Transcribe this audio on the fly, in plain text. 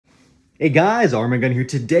Hey guys, Arm&Gun here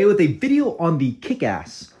today with a video on the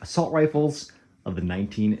kick-ass assault rifles of the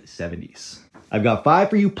 1970s. I've got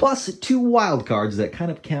 5 for you plus 2 wild cards that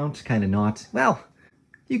kind of count, kind of not. Well,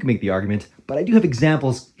 you can make the argument, but I do have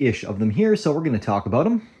examples-ish of them here, so we're going to talk about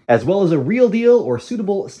them, as well as a real deal or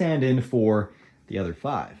suitable stand-in for the other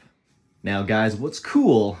 5. Now guys, what's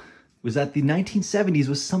cool was that the 1970s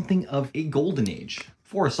was something of a golden age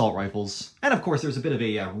for assault rifles, and of course there's a bit of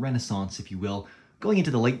a renaissance, if you will, going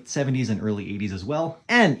into the late 70s and early 80s as well,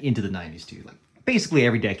 and into the 90s too. Like, basically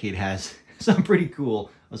every decade has some pretty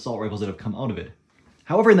cool assault rifles that have come out of it.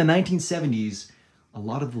 However, in the 1970s, a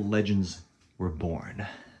lot of the legends were born,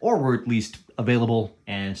 or were at least available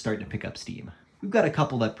and starting to pick up steam. We've got a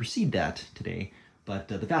couple that precede that today, but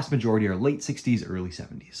the vast majority are late 60s, early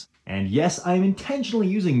 70s. And yes, I'm intentionally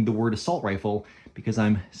using the word assault rifle because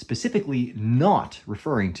I'm specifically not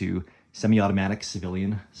referring to semi-automatic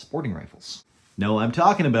civilian sporting rifles. No, I'm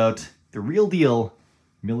talking about the real deal,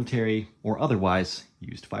 military or otherwise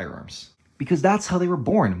used firearms. Because that's how they were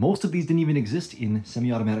born. Most of these didn't even exist in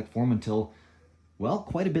semi-automatic form until, well,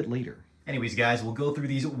 quite a bit later. Anyways, guys, we'll go through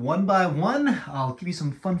these one by one. I'll give you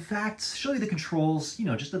some fun facts, show you the controls, you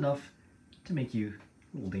know, just enough to make you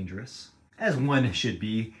a little dangerous, as one should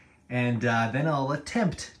be. And then I'll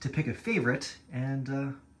attempt to pick a favorite,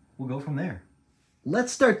 and we'll go from there.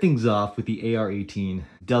 Let's start things off with the AR-18,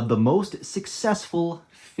 dubbed the most successful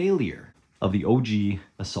failure of the OG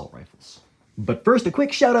assault rifles. But first, a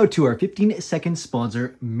quick shout out to our 15-second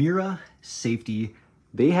sponsor, Mira Safety.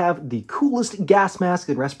 They have the coolest gas masks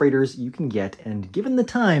and respirators you can get, and given the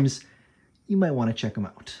times, you might want to check them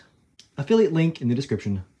out. Affiliate link in the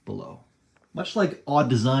description below. Much like odd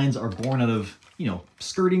designs are born out of, you know,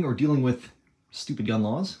 skirting or dealing with stupid gun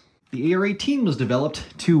laws, the AR-18 was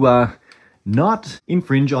developed to not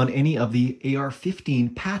infringe on any of the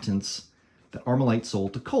AR-15 patents that Armalite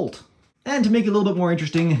sold to Colt. And to make it a little bit more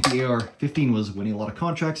interesting, the AR-15 was winning a lot of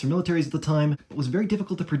contracts for militaries at the time, but was very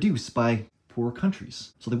difficult to produce by poorer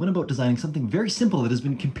countries. So they went about designing something very simple that has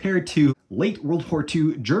been compared to late World War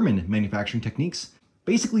II German manufacturing techniques,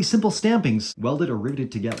 basically simple stampings welded or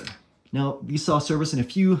riveted together. Now, these saw service in a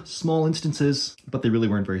few small instances, but they really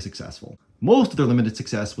weren't very successful. Most of their limited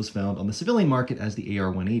success was found on the civilian market as the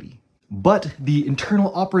AR-180. But the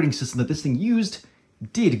internal operating system that this thing used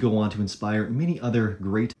did go on to inspire many other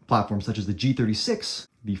great platforms such as the G36,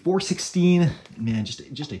 the 416, man,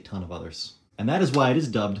 just a ton of others. And that is why it is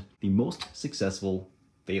dubbed the most successful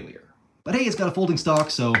failure. But hey, it's got a folding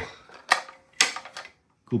stock, so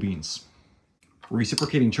cool beans.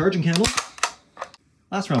 Reciprocating charging candle.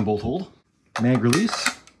 Last round bolt hold. Mag release.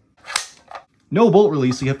 No bolt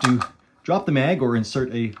release, so you have to drop the mag or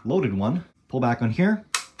insert a loaded one. Pull back on here.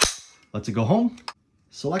 Lets it go home.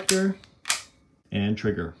 Selector. And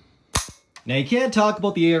trigger. Now you can't talk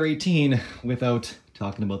about the AR-18 without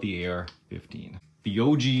talking about the AR-15. The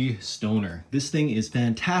OG Stoner. This thing is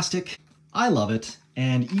fantastic. I love it.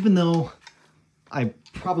 And even though I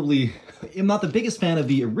probably am not the biggest fan of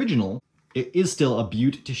the original, it is still a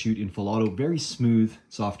beaut to shoot in full auto. Very smooth,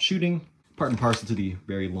 soft shooting. Part and parcel to the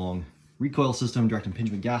very long recoil system, direct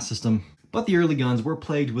impingement gas system. But the early guns were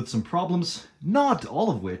plagued with some problems, not all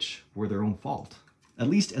of which were their own fault. At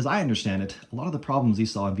least as I understand it, a lot of the problems you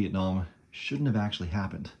saw in Vietnam shouldn't have actually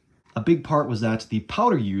happened. A big part was that the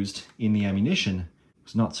powder used in the ammunition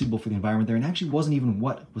was not suitable for the environment there and actually wasn't even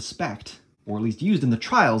what was spec'd, or at least used in the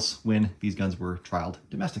trials when these guns were trialed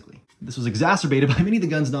domestically. This was exacerbated by many of the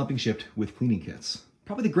guns not being shipped with cleaning kits.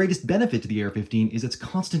 Probably the greatest benefit to the AR-15 is its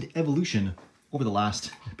constant evolution over the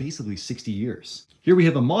last basically 60 years. Here we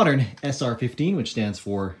have a modern SR-15, which stands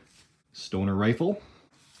for Stoner Rifle.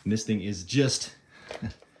 And this thing is just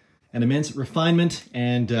an immense refinement.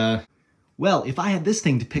 And, well, if I had this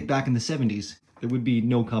thing to pick back in the 70s, there would be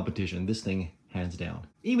no competition. This thing, hands down.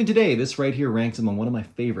 Even today, this right here ranks among one of my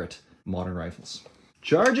favorite modern rifles.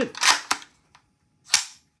 Charge it.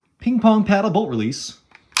 Ping pong paddle bolt release.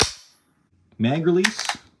 Mag release.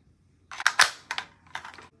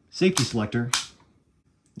 Safety selector.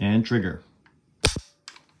 And trigger.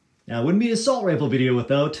 Now, it wouldn't be an assault rifle video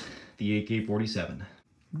without the AK-47.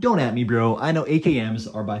 Don't at me, bro. I know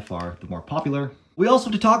AKMs are by far the more popular. We also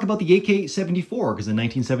have to talk about the AK-74, because in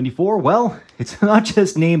 1974, well, it's not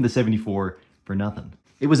just named the 74 for nothing.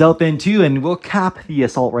 It was out then too, and we'll cap the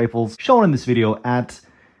assault rifles shown in this video at,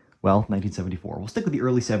 well, 1974. We'll stick with the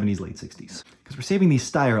early 70s, late 60s. Because we're saving the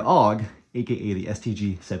Steyr AUG, aka the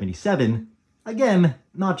STG-77, again,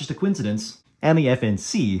 not just a coincidence, and the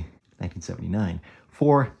FNC, 1979,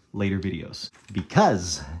 for later videos.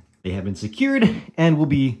 Because they have been secured and will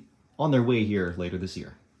be on their way here later this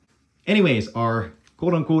year. Anyways, our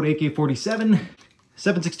quote-unquote AK-47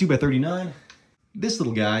 7.62 by 39. This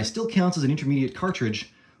little guy still counts as an intermediate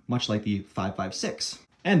cartridge, much like the 5.56,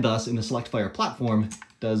 and thus in the select fire platform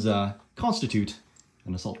does constitute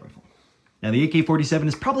an assault rifle. Now the AK-47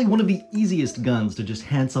 is probably one of the easiest guns to just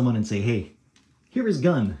hand someone and say, hey, here is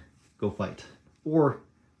gun, go fight, or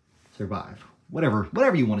survive,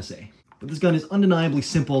 whatever you want to say. But this gun is undeniably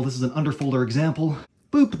simple. This is an underfolder example.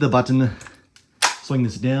 Boop the button, swing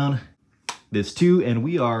this down, this too, and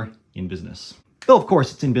we are in business. Though of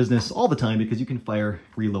course it's in business all the time because you can fire,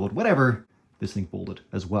 reload, whatever, this thing folded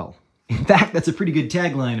as well. In fact, that's a pretty good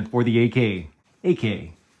tagline for the AK. AK,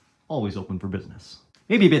 always open for business.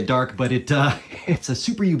 Maybe a bit dark, but it's a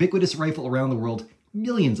super ubiquitous rifle around the world.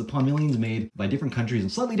 Millions upon millions made by different countries in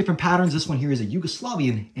slightly different patterns. This one here is a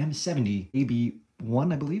Yugoslavian M70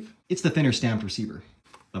 AB1, I believe. It's the thinner stamped receiver.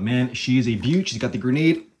 But man, she is a beaut. She's got the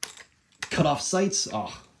grenade, cut off sights.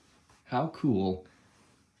 Oh, how cool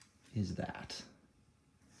is that?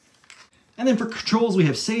 And then for controls, we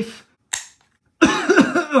have safe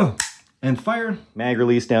and fire. Mag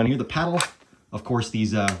release down here, the paddle. Of course,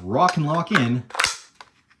 these rock and lock in.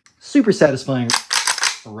 Super satisfying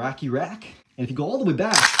racky rack. And if you go all the way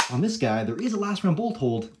back on this guy, there is a last round bolt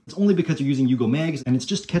hold. It's only because you're using Yugo mags and it's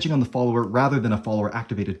just catching on the follower rather than a follower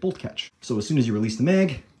activated bolt catch. So as soon as you release the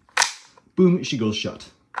mag, boom, she goes shut.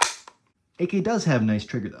 AK does have nice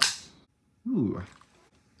trigger though. Ooh.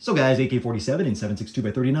 So guys, AK-47 in 7.62 by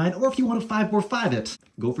 39, or if you want to 5.45 it,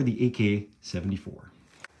 go for the AK-74.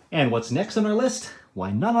 And what's next on our list? Why,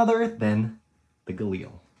 none other than the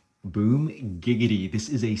Galil. Boom giggity, this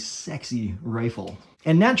is a sexy rifle.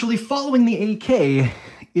 And naturally, following the AK,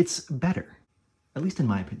 it's better, at least in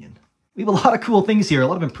my opinion. We have a lot of cool things here, a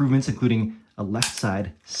lot of improvements, including a left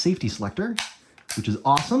side safety selector, which is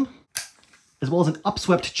awesome, as well as an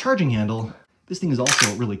upswept charging handle. This thing is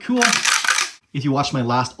also really cool. If you watched my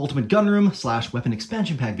last Ultimate Gunroom / Weapon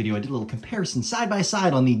Expansion Pack video, I did a little comparison side by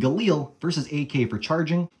side on the Galil versus AK for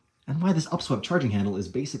charging, and why this upswept charging handle is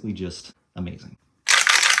basically just amazing.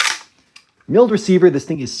 Milled receiver, this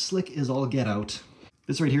thing is slick as all get out.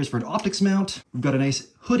 This right here is for an optics mount. We've got a nice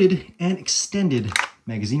hooded and extended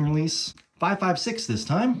magazine release. 5.56 this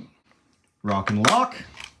time. Rock and lock.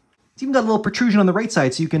 It's even got a little protrusion on the right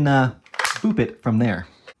side so you can boop it from there.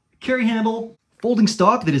 Carry handle, folding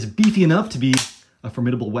stock that is beefy enough to be a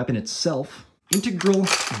formidable weapon itself. Integral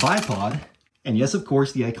bipod, and yes, of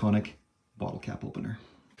course, the iconic bottle cap opener.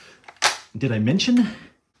 Did I mention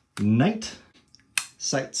night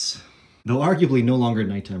sights? Though arguably no longer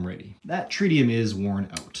nighttime ready. That tritium is worn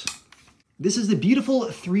out. This is the beautiful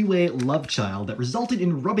three-way love child that resulted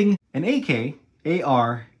in rubbing an AK,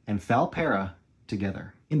 AR, and Valpera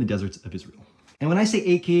together in the deserts of Israel. And when I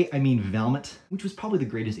say AK, I mean Valmet, which was probably the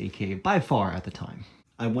greatest AK by far at the time.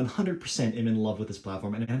 I 100% am in love with this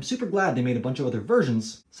platform, and I'm super glad they made a bunch of other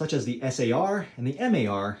versions, such as the SAR and the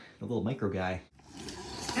MAR, the little micro guy,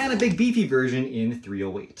 and a big beefy version in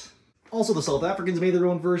 308. Also, the South Africans made their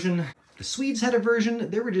own version. The Swedes had a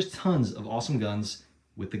version. There were just tons of awesome guns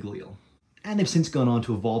with the Galil. And they've since gone on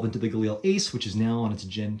to evolve into the Galil Ace, which is now on its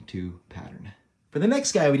Gen 2 pattern. For the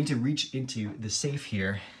next guy, we need to reach into the safe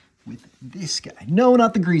here with this guy. No,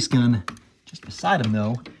 not the grease gun. Just beside him,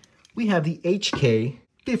 though, we have the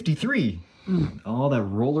HK-53. All that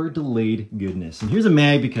roller delayed goodness. And here's a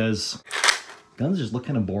mag because guns just look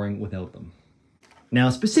kind of boring without them.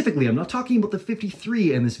 Now, specifically, I'm not talking about the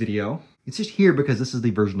 53 in this video. It's just here because this is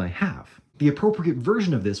the version I have. The appropriate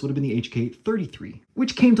version of this would have been the HK-33,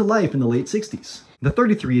 which came to life in the late 60s. The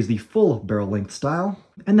 33 is the full barrel length style,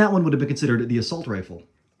 and that one would have been considered the assault rifle.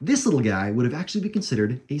 This little guy would have actually been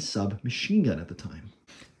considered a submachine gun at the time.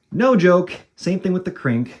 No joke, same thing with the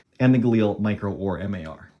Krink and the Galil Micro or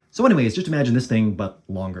MAR. So anyways, just imagine this thing, but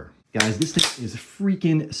longer. Guys, this thing is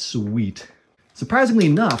freaking sweet. Surprisingly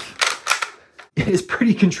enough, it is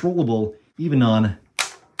pretty controllable even on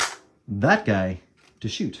that guy to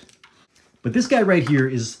shoot. But this guy right here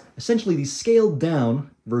is essentially the scaled down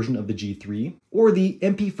version of the G3 or the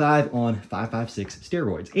MP5 on 5.56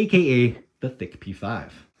 steroids, aka the thick P5.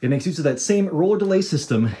 It makes use of that same roller delay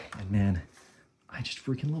system, and man, I just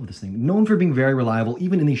freaking love this thing. Known for being very reliable,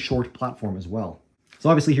 even in the short platform as well. So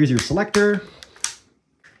obviously here's your selector,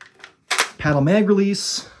 paddle mag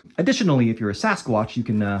release. Additionally, if you're a Sasquatch, you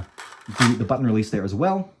can do the button release there as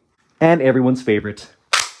well. And everyone's favorite,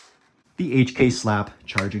 the HK Slap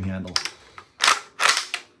charging handle.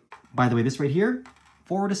 By the way, this right here,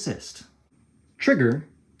 forward assist. Trigger.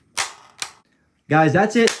 Guys,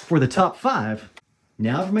 that's it for the top 5.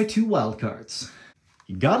 Now for my 2 wild cards.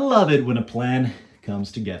 You gotta love it when a plan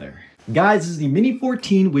comes together. Guys, this is the Mini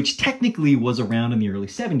 14, which technically was around in the early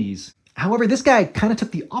 70s. However, this guy kind of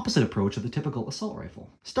took the opposite approach of the typical assault rifle,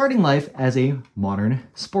 starting life as a modern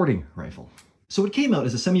sporting rifle. So it came out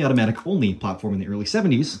as a semi-automatic only platform in the early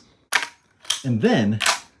 70s, and then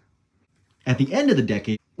at the end of the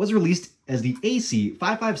decade was released as the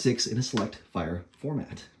AC-556 in a select fire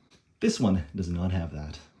format. This one does not have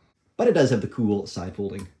that, but it does have the cool side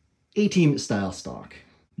folding A-Team style stock.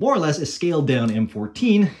 More or less a scaled down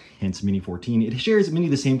M14, hence Mini 14. It shares many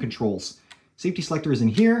of the same controls. Safety selector is in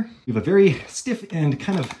here. You have a very stiff and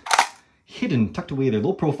kind of hidden, tucked away there,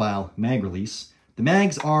 low profile mag release. The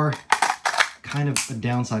mags are kind of a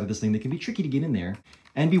downside of this thing. They can be tricky to get in there.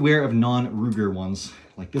 And beware of non-Ruger ones,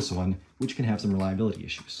 like this one, which can have some reliability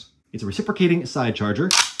issues. It's a reciprocating side charger,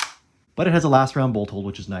 but it has a last round bolt hold,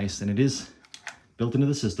 which is nice, and it is built into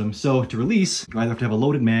the system. So to release, you either have to have a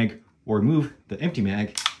loaded mag or remove the empty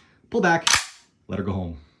mag, pull back, let her go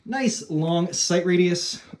home. Nice long sight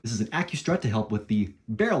radius. This is an AccuStrut to help with the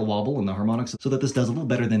barrel wobble and the harmonics so that this does a little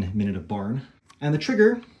better than Minute of Barn. And the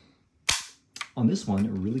trigger on this one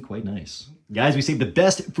are really quite nice. Guys, we saved the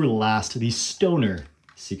best for last, the Stoner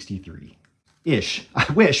 63-ish.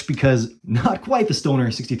 I wish, because not quite the Stoner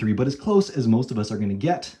 63, but as close as most of us are gonna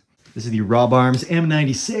get. This is the Rob Arms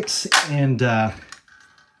M96, and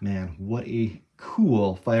man, what a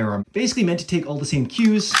cool firearm. Basically meant to take all the same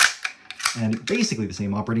cues and basically the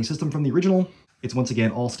same operating system from the original. It's once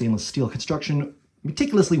again all stainless steel construction,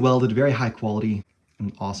 meticulously welded, very high quality,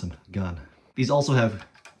 and an awesome gun. These also have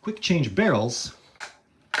quick change barrels.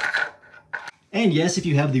 And yes, if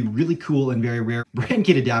you have the really cool and very rare brand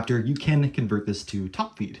kit adapter, you can convert this to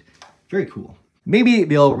top feed. Very cool. Maybe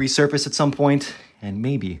they'll resurface at some point, and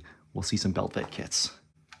maybe we'll see some belt fed kits.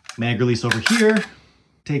 Mag release over here,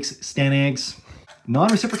 takes Stanags,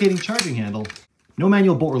 non-reciprocating charging handle. No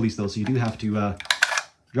manual bolt release though, so you do have to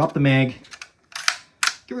drop the mag,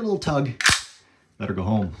 give her a little tug, let her go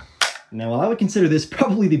home. Now, while I would consider this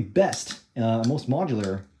probably the best, most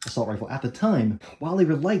modular assault rifle at the time, while they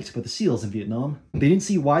were liked by the SEALs in Vietnam, they didn't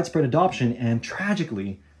see widespread adoption, and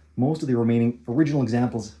tragically, most of the remaining original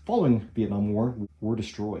examples following Vietnam War were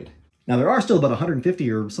destroyed. Now, there are still about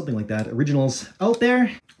 150 or something like that originals out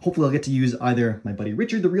there. Hopefully I'll get to use either my buddy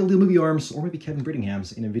Richard, the Real Deal Movie Arms, or maybe Kevin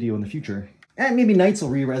Brittingham's in a video in the future. And maybe Knights will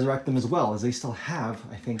re-resurrect them as well, as they still have,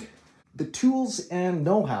 I think, the tools and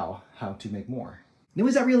know-how to make more. Now,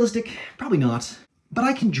 is that realistic? Probably not, but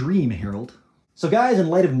I can dream, Harold. So guys, in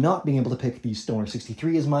light of not being able to pick the Stoner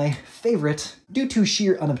 63 as my favorite, due to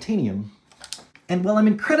sheer unobtainium, and while I'm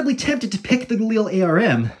incredibly tempted to pick the Galil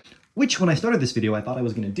ARM, which when I started this video I thought I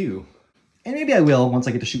was going to do, and maybe I will once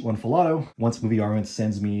I get to shoot one full auto, once Movie Armament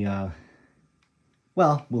sends me,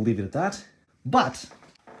 well, we'll leave it at that. But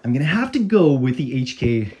I'm going to have to go with the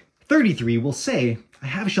HK33. We'll say I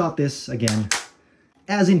have shot this again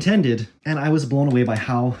as intended, and I was blown away by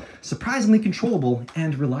how surprisingly controllable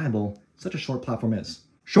and reliable such a short platform is.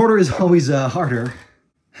 Shorter is always harder.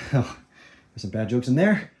 Oh, there's some bad jokes in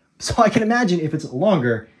there. So I can imagine if it's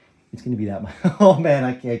longer, it's going to be that much. Oh man,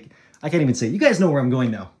 I can't even say. You guys know where I'm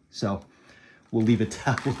going now, so we'll leave it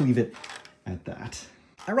at that.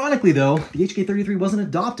 Ironically though, the HK33 wasn't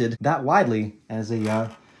adopted that widely as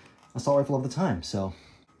a assault rifle of the time, so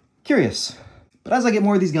curious. But as I get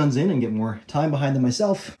more of these guns in and get more time behind them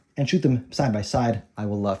myself and shoot them side by side, I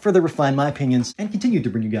will further refine my opinions and continue to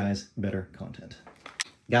bring you guys better content.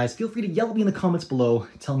 Guys, feel free to yell at me in the comments below,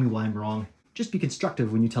 tell me why I'm wrong. Just be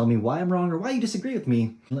constructive when you tell me why I'm wrong or why you disagree with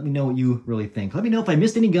me. And let me know what you really think. Let me know if I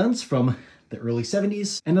missed any guns from the early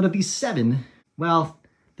 70s. And out of these 7, well,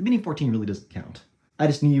 the Mini 14 really doesn't count. I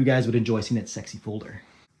just knew you guys would enjoy seeing that sexy folder.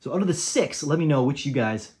 So out of the 6, let me know which you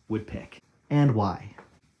guys would pick and why.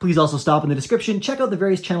 Please also stop in the description, check out the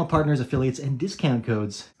various channel partners, affiliates, and discount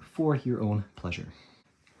codes for your own pleasure.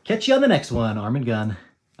 Catch you on the next one. Arm and Gun,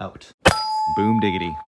 out. Boom diggity.